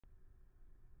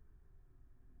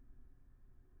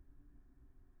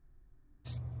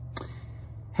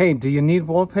Hey, do you need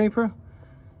wallpaper?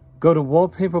 Go to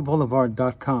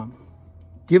wallpaperboulevard.com.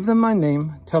 Give them my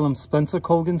name, tell them Spencer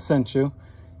Colgan sent you,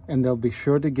 and they'll be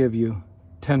sure to give you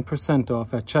 10%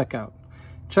 off at checkout.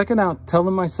 Check it out. Tell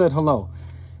them I said hello.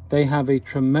 They have a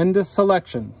tremendous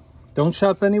selection. Don't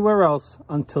shop anywhere else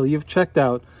until you've checked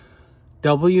out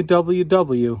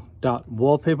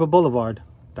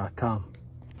www.wallpaperboulevard.com.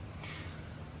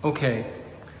 Okay,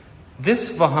 this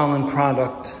Valhalla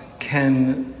product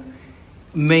can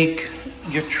make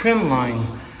your trim line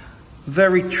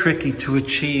very tricky to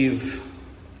achieve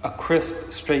a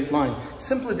crisp straight line,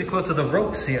 simply because of the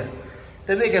ropes here.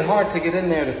 They make it hard to get in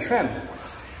there to trim.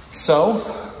 So,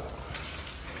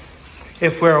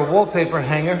 if we're a wallpaper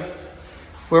hanger,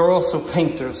 we're also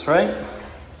painters, right?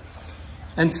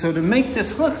 And so to make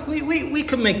this look, we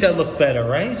can make that look better,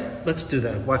 right? Let's do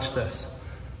that. Watch this.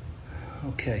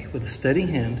 Okay, with a steady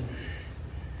hand,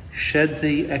 shed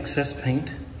the excess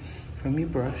paint from your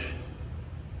brush.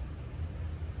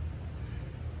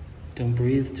 Don't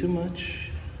breathe too much.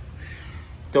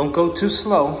 Don't go too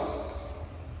slow.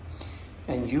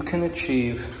 And you can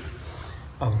achieve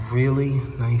a really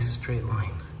nice straight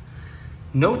line.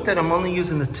 Note that I'm only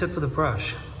using the tip of the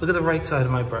brush. Look at the right side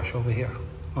of my brush over here.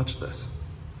 Watch this.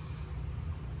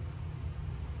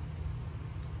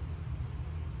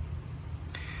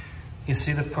 You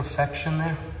see the perfection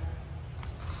there?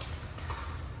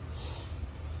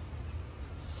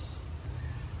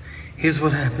 Here's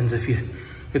what happens if you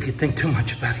think too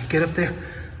much about it. You get up there,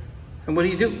 and what do?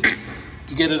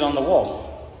 You get it on the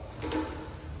wall.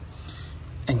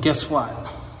 And guess what?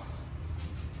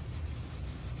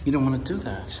 You don't want to do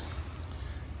that.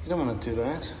 You don't want to do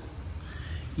that.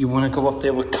 You want to go up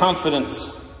there with confidence.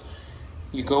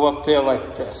 You go up there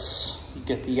like this. You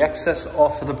get the excess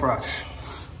off of the brush.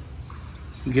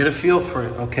 You get a feel for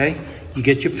it, okay? You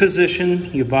get your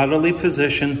position, your bodily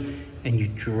position, and you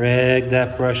drag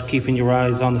that brush, keeping your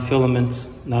eyes on the filaments,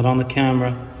 not on the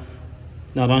camera,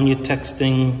 not on your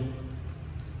texting,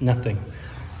 nothing.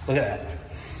 Look at that.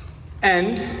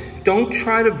 And don't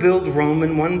try to build Rome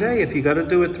in one day. If you got to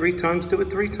do it 3 times, do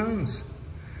it 3 times.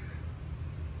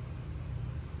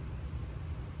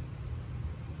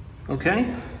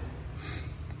 Okay?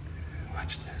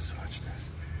 Watch this, watch this.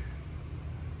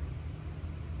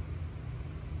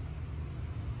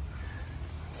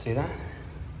 See that?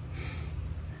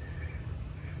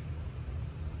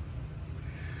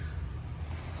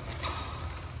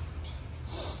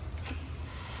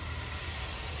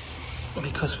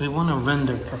 Because we want to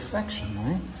render perfection,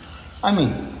 right? I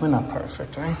mean, we're not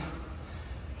perfect, right?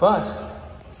 But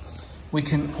we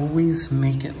can always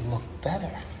make it look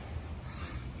better.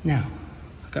 Now,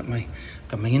 I got my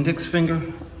index finger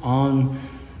on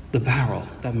the barrel.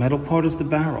 That metal part is the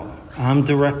barrel. I'm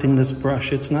directing this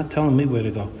brush. It's not telling me where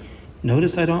to go.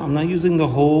 Notice I'm not using the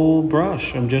whole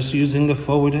brush. I'm just using the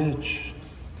forward edge.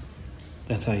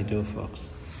 That's how you do it, folks.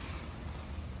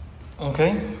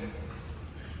 Okay?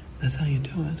 That's how you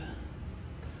do it.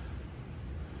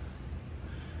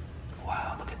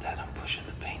 Wow, look at that. I'm pushing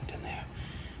the paint in there.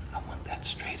 I want that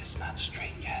straight. It's not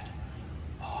straight yet.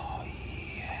 Oh,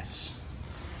 yes.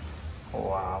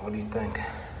 Wow, what do you think?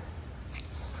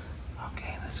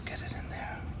 Okay, let's get it in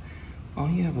there. Oh,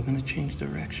 yeah, we're going to change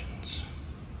directions.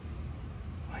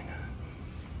 Why not?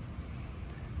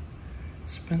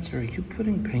 Spencer, are you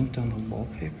putting paint on the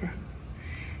wallpaper?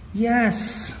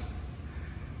 Yes!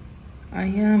 I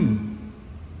am.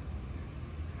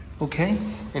 Okay,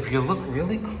 if you look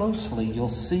really closely, you'll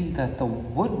see that the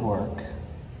woodwork,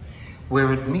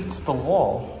 where it meets the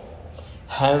wall,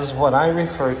 has what I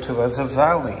refer to as a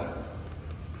valley.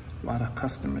 A lot of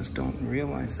customers don't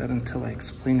realize that until I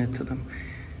explain it to them.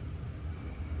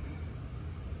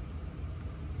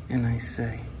 And I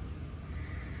say,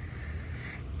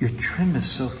 your trim is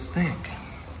so thick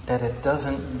that it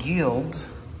doesn't yield,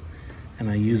 and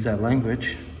I use that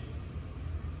language,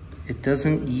 it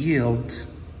doesn't yield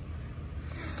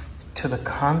to the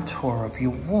contour of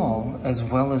your wall as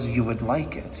well as you would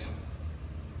like it.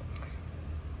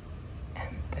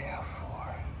 And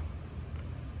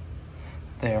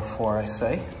therefore I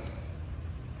say,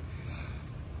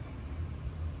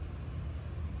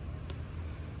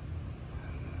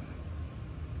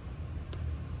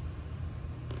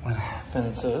 what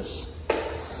happens is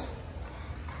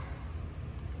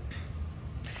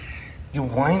you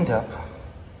wind up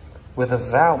with a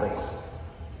valley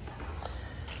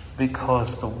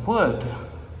because the wood,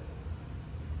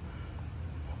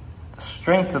 the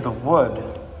strength of the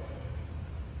wood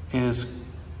is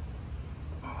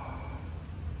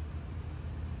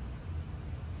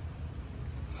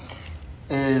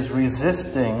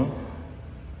resisting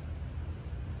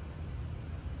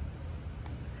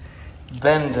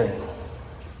bending.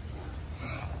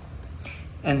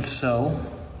 And so,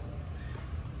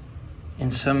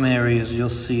 in some areas you'll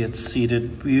see it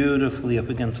seated beautifully up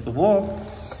against the wall,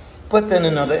 but then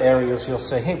in other areas you'll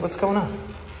say, hey, what's going on?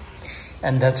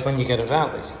 And that's when you get a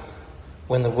valley.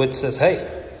 When the wood says,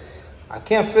 hey, I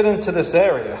can't fit into this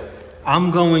area.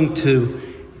 I'm going to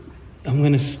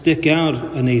stick out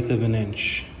 1/8 of an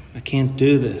inch. I can't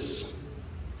do this.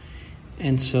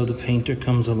 And so the painter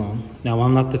comes along. Now,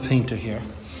 I'm not the painter here.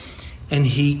 And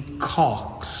he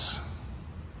caulks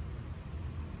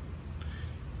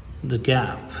the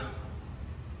gap.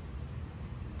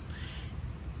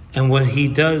 And what he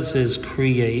does is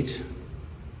create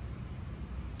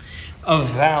a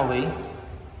valley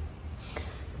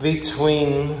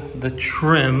between the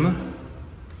trim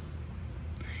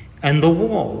and the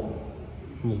wall.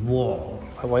 Wall.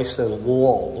 My wife says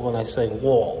wall when I say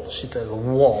wall. She says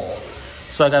wall.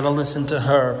 So I got to listen to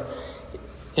her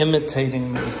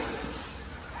imitating me.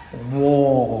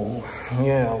 Wall.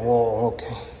 Yeah, wall.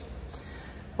 Okay.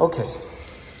 Okay.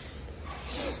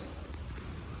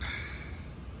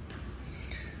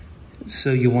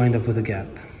 So you wind up with a gap.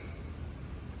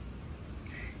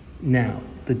 Now,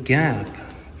 the gap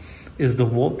is the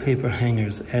wallpaper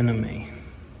hanger's enemy.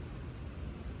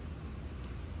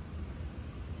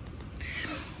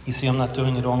 You see, I'm not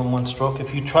doing it all in one stroke.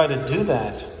 If you try to do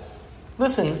that,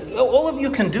 listen, all of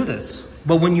you can do this.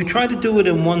 But when you try to do it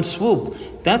in one swoop,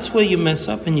 that's where you mess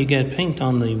up and you get paint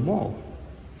on the wall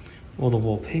or the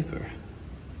wallpaper.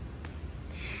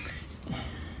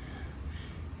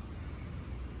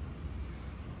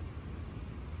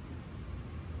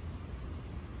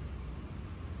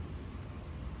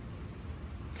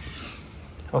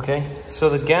 Okay, so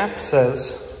the gap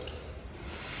says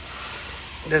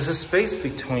there's a space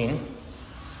between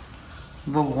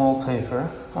the wallpaper,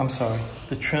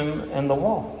 the trim and the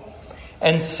wall.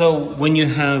 And so when you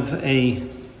have a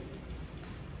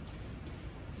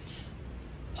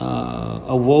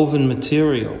woven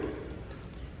material,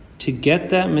 to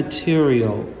get that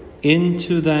material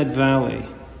into that valley,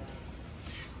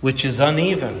 which is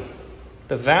uneven,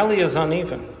 the valley is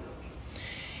uneven,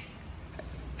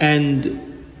 and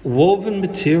woven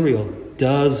material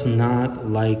does not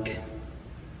like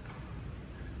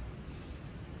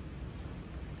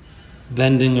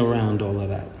bending around all of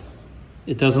that.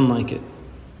 It doesn't like it.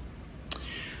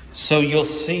 So you'll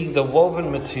see the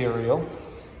woven material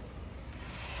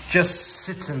just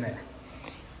sits in there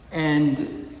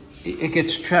and it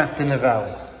gets trapped in the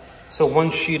valley. So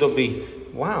one sheet will be,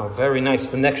 wow, very nice.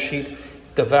 The next sheet,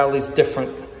 the valley's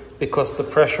different because the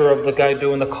pressure of the guy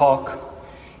doing the caulk,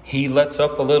 he lets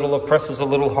up a little or presses a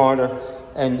little harder.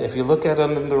 And if you look at it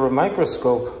under a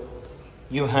microscope,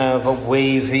 you have a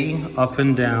wavy up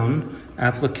and down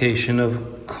application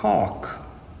of caulk,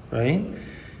 right?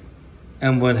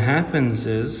 And what happens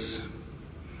is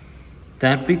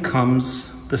that becomes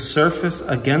the surface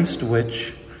against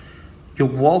which your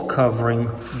wall covering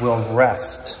will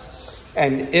rest.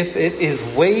 And if it is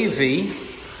wavy,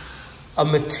 a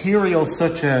material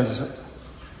such as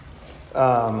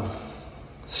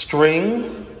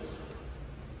string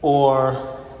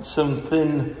or some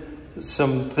thin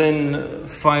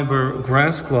fiber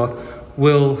grass cloth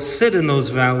will sit in those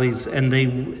valleys, and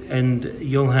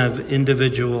you'll have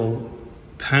individual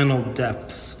panel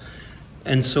depths.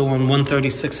 And so on one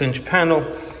 36-inch panel,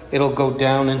 it'll go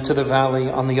down into the valley.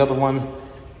 On the other one,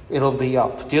 it'll be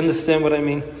up. Do you understand what I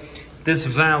mean? This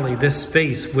valley, this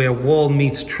space where wall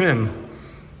meets trim,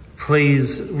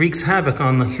 wreaks havoc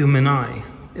on the human eye.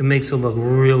 It makes it look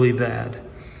really bad.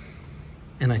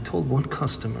 And I told one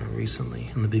customer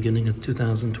recently, in the beginning of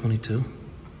 2022,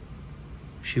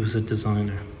 she was a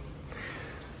designer.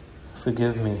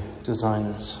 Forgive me,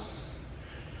 designers.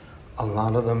 A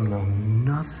lot of them know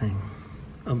nothing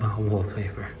about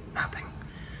wallpaper. Nothing.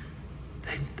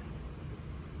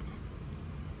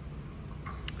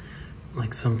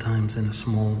 Like sometimes in a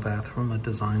small bathroom, a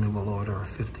designer will order a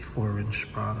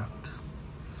 54-inch product.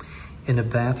 In a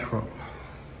bathroom,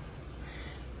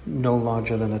 no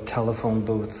larger than a telephone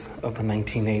booth of the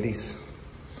 1980s.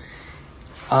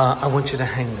 I want you to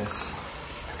hang this.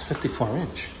 It's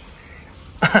 54-inch.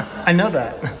 I know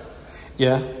that.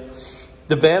 Yeah.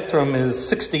 The bathroom is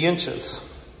 60 inches.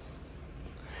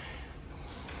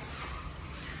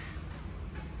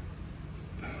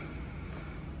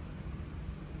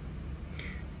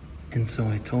 And so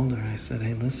I told her, I said,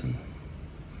 hey, listen,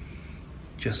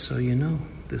 just so you know,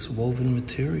 this woven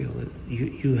material,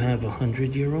 you have a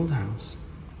 100-year-old house.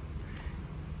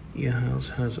 Your house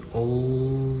has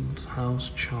old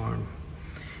house charm.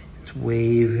 It's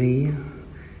wavy.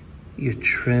 Your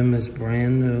trim is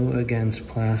brand new against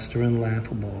plaster and lath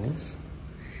balls.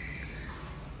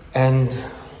 And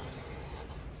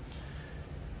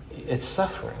it's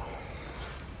suffering.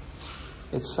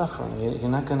 It's suffering. You're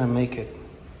not going to make it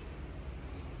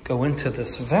go into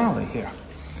this valley here.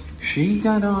 She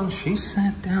got on, she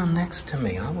sat down next to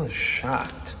me. I was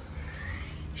shocked.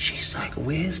 She's like,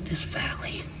 where's this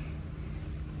valley?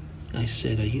 I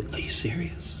said, are you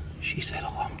serious? She said,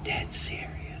 oh, I'm dead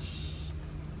serious.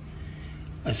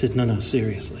 I said, no,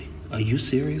 seriously. Are you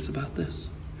serious about this?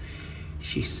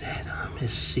 She said, I'm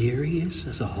as serious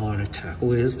as a heart attack.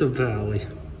 Where's the valley?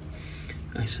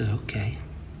 I said, okay,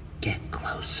 get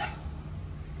closer.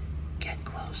 Get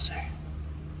closer.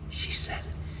 She said,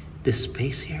 this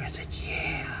space here? I said,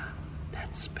 yeah,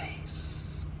 that space.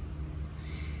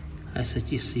 I said,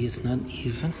 you see, it's not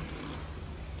even.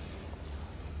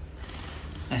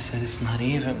 I said, it's not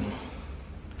even.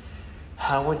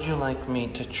 How would you like me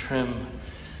to trim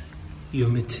your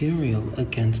material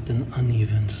against an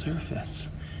uneven surface?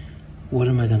 What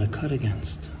am I going to cut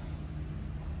against?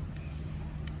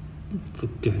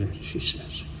 Forget it, she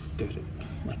says. Forget it.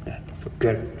 Like that.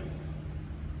 Forget it.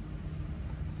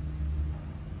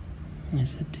 I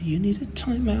said, do you need a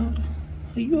timeout?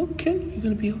 Are you okay? You're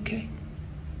going to be okay?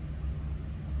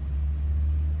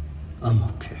 I'm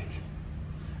okay.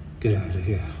 Get out of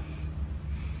here.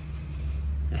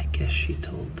 I guess she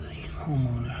told the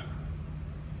homeowner